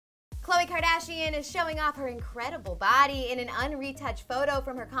Khloe Kardashian is showing off her incredible body in an unretouched photo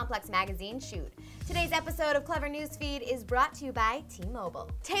from her Complex magazine shoot. Today's episode of Clevver Newsfeed is brought to you by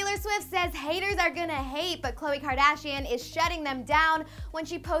T-Mobile. Taylor Swift says haters are gonna hate, but Khloe Kardashian is shutting them down when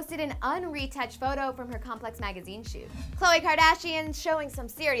she posted an unretouched photo from her Complex magazine shoot. Khloe Kardashian showing some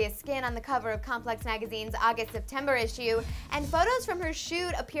serious skin on the cover of Complex magazine's August-September issue, and photos from her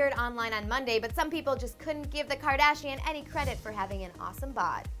shoot appeared online on Monday, but some people just couldn't give the Kardashian any credit for having an awesome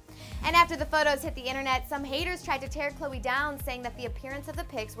bod. And after the photos hit the internet, some haters tried to tear Khloe down, saying that the appearance of the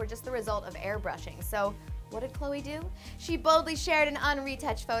pics were just the result of airbrushing. So what did Khloe do? She boldly shared an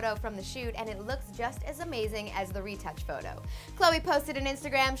unretouched photo from the shoot, and it looks just as amazing as the retouched photo. Khloe posted an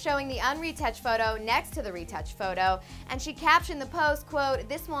Instagram showing the unretouched photo next to the retouched photo, and she captioned the post, quote,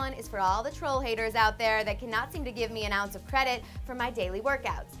 "This one is for all the troll haters out there that cannot seem to give me an ounce of credit for my daily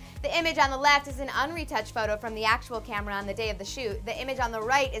workouts." The image on the left is an unretouched photo from the actual camera on the day of the shoot. The image on the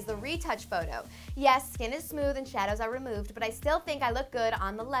right is the retouched photo. Yes, skin is smooth and shadows are removed, but I still think I look good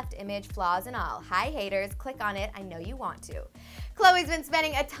on the left image, flaws and all. Hi haters, click on it, I know you want to. Khloe's been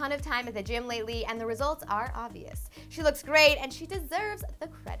spending a ton of time at the gym lately, and the results are obvious. She looks great, and she deserves the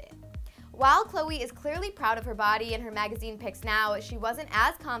credit. While Khloe is clearly proud of her body and her magazine pics now, she wasn't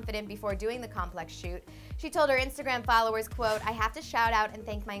as confident before doing the Complex shoot. She told her Instagram followers, quote, "I have to shout out and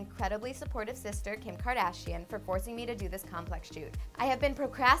thank my incredibly supportive sister, Kim Kardashian, for forcing me to do this Complex shoot. I have been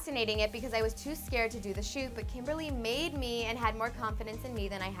procrastinating it because I was too scared to do the shoot, but Kimberly made me and had more confidence in me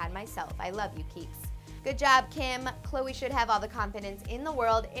than I had myself. I love you, Keeks." Good job, Kim. Khloe should have all the confidence in the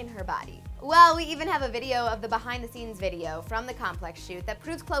world in her body. Well, we even have a video of the behind-the-scenes video from the Complex shoot that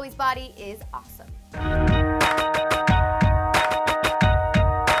proves Khloe's body is awesome.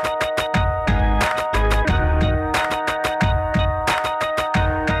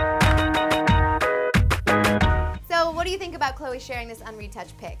 So what do you think about Khloe sharing this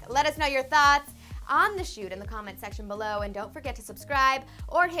unretouched pic? Let us know your thoughts on the shoot in the comment section below, and don't forget to subscribe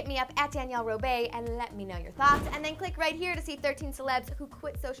or hit me up at Danielle Robay and let me know your thoughts, and then click right here to see 13 celebs who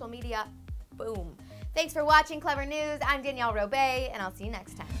quit social media. Boom. Thanks for watching Clevver News. I'm Danielle Robay, and I'll see you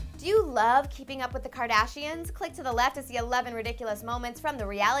next time. Do you love keeping up with the Kardashians? Click to the left to see 11 ridiculous moments from the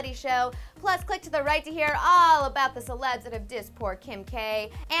reality show. Plus, click to the right to hear all about the celebs that have dissed poor Kim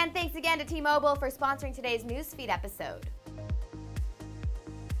K. And thanks again to T-Mobile for sponsoring today's newsfeed episode.